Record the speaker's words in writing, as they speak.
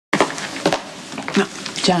No,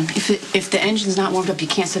 John, if the engine's not warmed up, you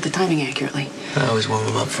can't set the timing accurately. I always warm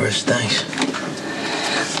them up first, thanks.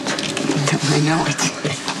 I know it.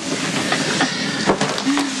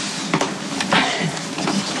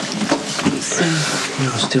 You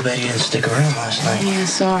know, it's too bad you didn't stick around last night. Yeah,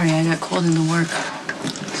 sorry. I got called into work.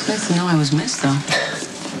 It's nice to know I was missed, though.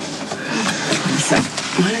 So,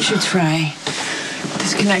 why don't you try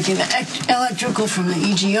disconnecting the electrical from the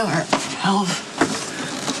EGR valve?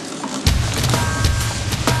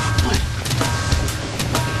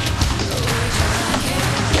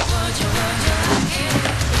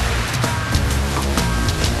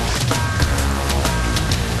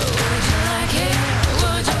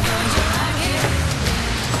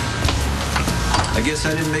 I guess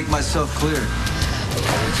I didn't make myself clear.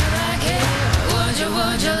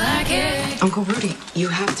 Uncle Rudy, you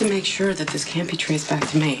have to make sure that this can't be traced back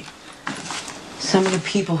to me. Some of the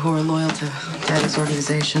people who are loyal to Daddy's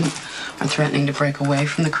organization are threatening to break away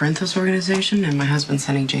from the Corinthos organization, and my husband's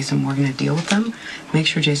sending Jason Morgan to deal with them. Make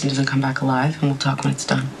sure Jason doesn't come back alive, and we'll talk when it's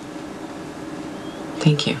done.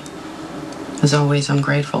 Thank you. As always, I'm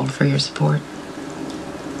grateful for your support.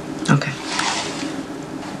 Okay.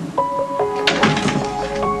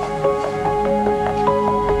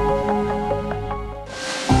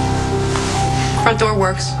 Front door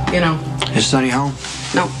works, you know. Is Sonny home?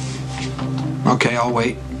 No. Okay, I'll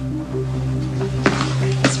wait.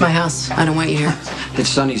 It's my house. I don't want you here. It's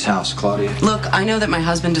Sonny's house, Claudia. Look, I know that my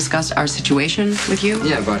husband discussed our situation with you.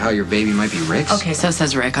 Yeah, about how your baby might be Rick's. Okay, so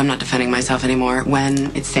says Rick. I'm not defending myself anymore.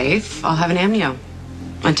 When it's safe, I'll have an amnio.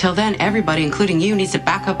 Until then, everybody, including you, needs to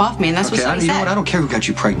back up off me, and that's what Sonny said. You know what? I don't care who got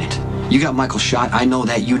you pregnant. You got Michael shot. I know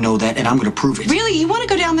that. You know that, and I'm going to prove it. Really? You want to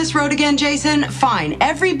go down this road again, Jason? Fine.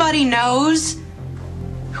 Everybody knows.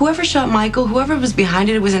 Whoever shot Michael, whoever was behind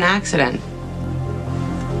it, it was an accident.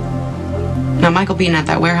 Now, Michael being at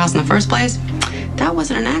that warehouse in the first place, that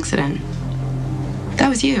wasn't an accident. That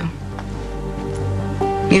was you.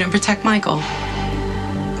 You didn't protect Michael.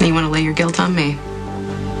 And you want to lay your guilt on me.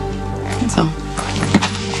 That's all.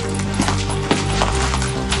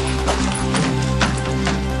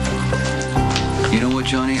 You know what,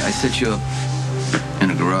 Johnny? I set you up in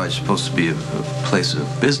a garage supposed to be a place of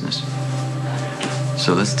business.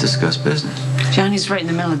 So let's discuss business. Johnny's right in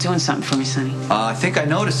the middle of doing something for me, Sonny. I think I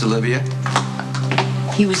noticed, Olivia.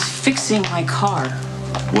 He was fixing my car.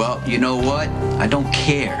 Well, you know what? I don't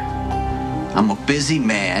care. I'm a busy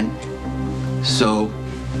man, so,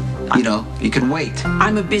 you know, you can wait.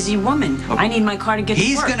 I'm a busy woman. Okay. I need my car to get to work.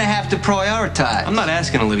 He's gonna have to prioritize. I'm not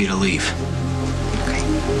asking Olivia to leave. Okay.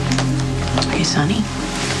 Okay, Sonny.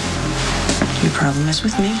 Your problem is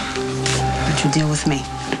with me, but you deal with me.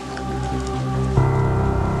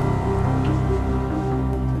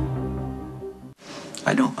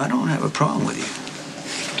 I don't have a problem with you.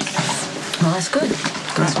 Well, that's good.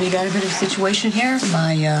 Because we got a bit of a situation here.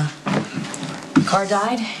 My car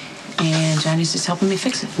died, and Johnny's just helping me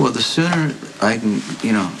fix it. Well, the sooner I can,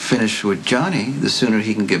 you know, finish with Johnny, the sooner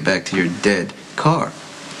he can get back to your dead car.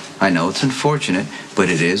 I know it's unfortunate, but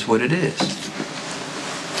it is what it is.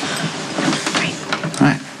 Right.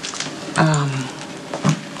 Right.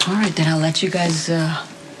 All right, then I'll let you guys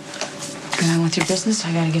get on with your business.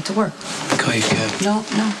 I gotta get to work. Call your cab. No,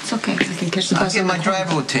 it's okay. I can catch the bus. My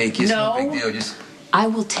driver will take you. No. It's no big deal. Just. I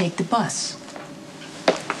will take the bus.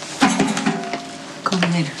 Call me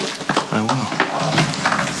later. I will.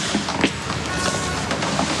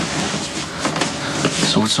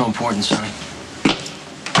 So what's so important, Sonny?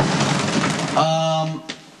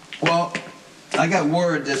 Well, I got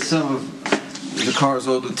word that some of the car's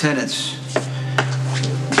old lieutenants,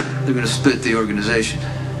 they're gonna split the organization.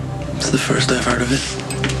 It's the first I've heard of it.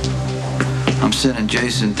 I'm sending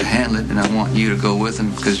Jason to handle it, and I want you to go with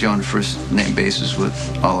him because you're on the first name basis with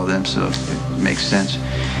all of them, so it makes sense.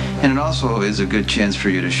 And it also is a good chance for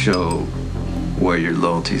you to show where your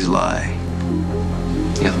loyalties lie.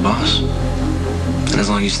 You're the boss. And as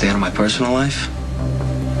long as you stay out of my personal life,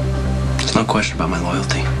 there's no question about my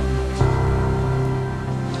loyalty.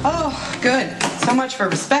 Oh, good. So much for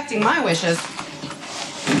respecting my wishes.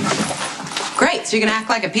 Great, so you're gonna act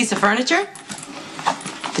like a piece of furniture?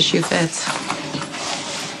 The shoe fits.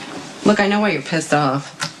 Look, I know why you're pissed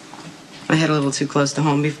off. I hit a little too close to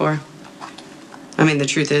home before. I mean, the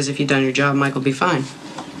truth is, if you'd done your job, Mike will be fine.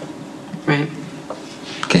 Right?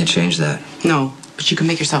 Can't change that. No, but you can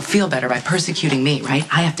make yourself feel better by persecuting me, right?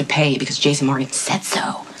 I have to pay because Jason Morgan said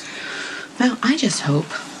so. Well, I just hope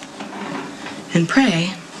and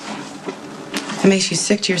pray it makes you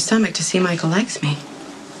sick to your stomach to see Michael likes me.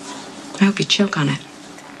 I hope you choke on it.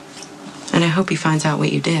 And I hope he finds out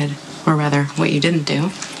what you did, or rather, what you didn't do.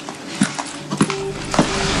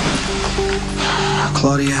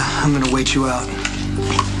 Claudia, I'm gonna wait you out.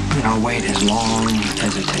 And I'll wait as long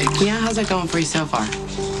as it takes. Yeah, how's it going for you so far?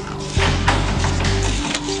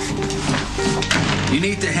 You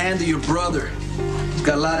need to handle your brother. He's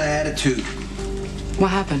got a lot of attitude. What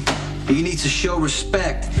happened? He needs to show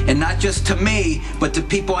respect, and not just to me, but to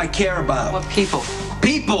people I care about. What people?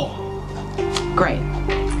 People! Great.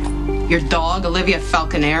 Your dog, Olivia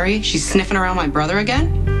Falconeri, she's sniffing around my brother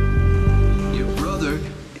again? Your brother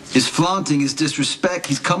is flaunting his disrespect.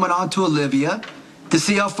 He's coming on to Olivia to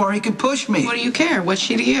see how far he can push me. What do you care? What's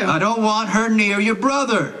she to you? I don't want her near your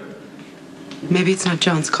brother. Maybe it's not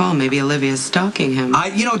John's call. Maybe Olivia's stalking him.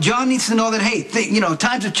 John needs to know that, hey,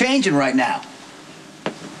 times are changing right now.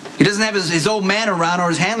 He doesn't have his old man around or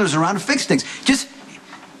his handlers around to fix things. Just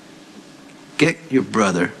get your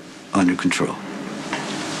brother under control.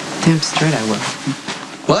 Damn straight I will.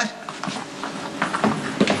 What?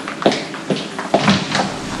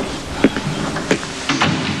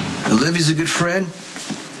 Olivia's a good friend,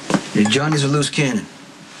 and Johnny's a loose cannon.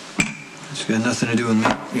 It's got nothing to do with me.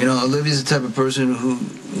 Olivia's the type of person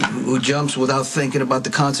who jumps without thinking about the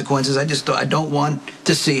consequences. I don't want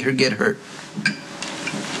to see her get hurt.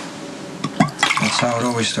 That's how it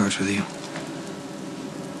always starts with you.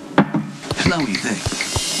 It's not what you think.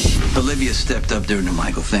 Olivia stepped up during the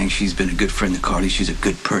Michael thing. She's been a good friend to Carly. She's a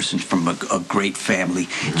good person from a great family.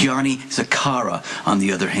 Johnny Zacchara, on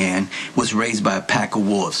the other hand, was raised by a pack of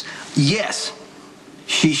wolves. Yes,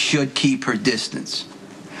 she should keep her distance.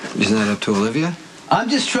 Isn't that up to Olivia? I'm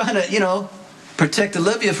just trying to, protect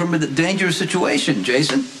Olivia from a dangerous situation,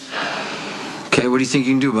 Jason. Okay, what do you think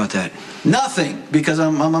you can do about that? Nothing, because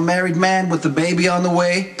I'm a married man with a baby on the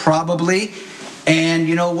way, probably. And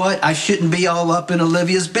you know what? I shouldn't be all up in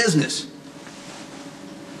Olivia's business.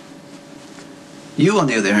 You, on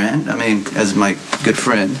the other hand, as my good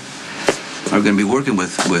friend, are going to be working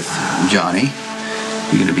with Johnny.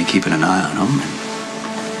 You're going to be keeping an eye on him.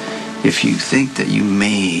 And if you think that you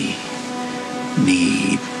may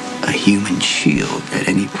need a human shield at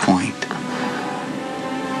any point,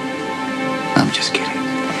 I'm just kidding.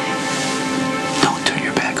 Don't turn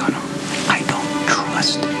your back on him. I don't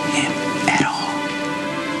trust him at all.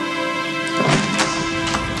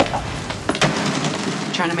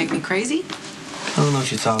 Trying to make me crazy? I don't know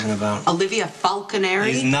what you're talking about. Olivia Falconeri?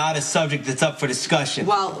 It's not a subject that's up for discussion.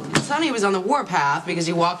 Well, Sonny was on the warpath because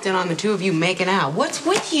he walked in on the two of you making out. What's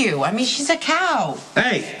with you? She's a cow.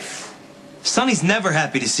 Hey, Sonny's never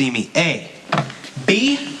happy to see me, A.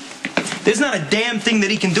 B, there's not a damn thing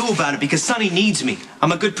that he can do about it because Sonny needs me.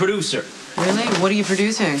 I'm a good producer. Really? What are you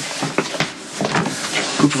producing?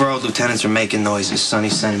 A group of our old lieutenants are making noises.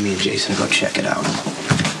 Sonny's sending me and Jason to go check it out.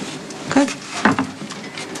 Good.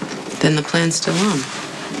 Then the plan's still on.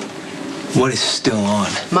 What is still on?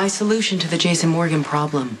 My solution to the Jason Morgan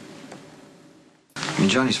problem.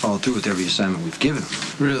 Johnny's followed through with every assignment we've given him.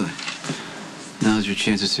 Really? Now's your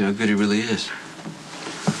chance to see how good he really is.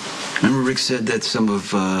 Remember Rick said that some of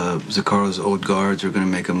Zacchara's old guards are going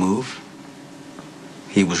to make a move?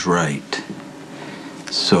 He was right.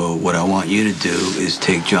 So what I want you to do is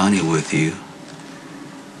take Johnny with you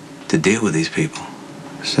to deal with these people.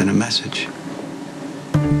 Send a message.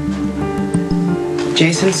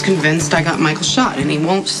 Jason's convinced I got Michael shot, and he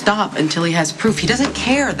won't stop until he has proof. He doesn't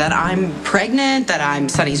care that I'm pregnant, that I'm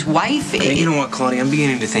Sonny's wife. Hey, you know what, Claudia? I'm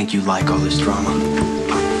beginning to think you like all this drama.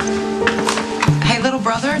 Hey, little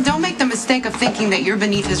brother, don't make the mistake of thinking that you're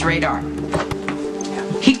beneath his radar.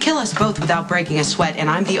 He'd kill us both without breaking a sweat, and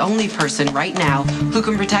I'm the only person right now who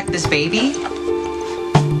can protect this baby.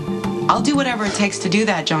 I'll do whatever it takes to do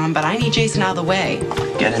that, John, but I need Jason out of the way.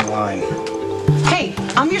 Get in line. Hey,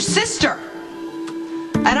 I'm your sister.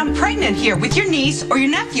 And I'm pregnant here with your niece or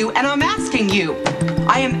your nephew, and I'm asking you.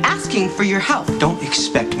 I am asking for your help. Don't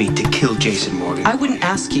expect me to kill Jason Morgan. I wouldn't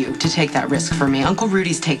ask you to take that risk for me. Uncle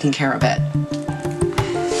Rudy's taking care of it.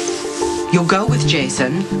 You'll go with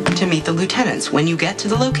Jason to meet the lieutenants. When you get to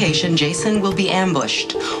the location, Jason will be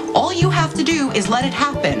ambushed. All you have to do is let it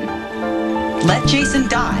happen. Let Jason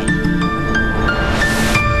die.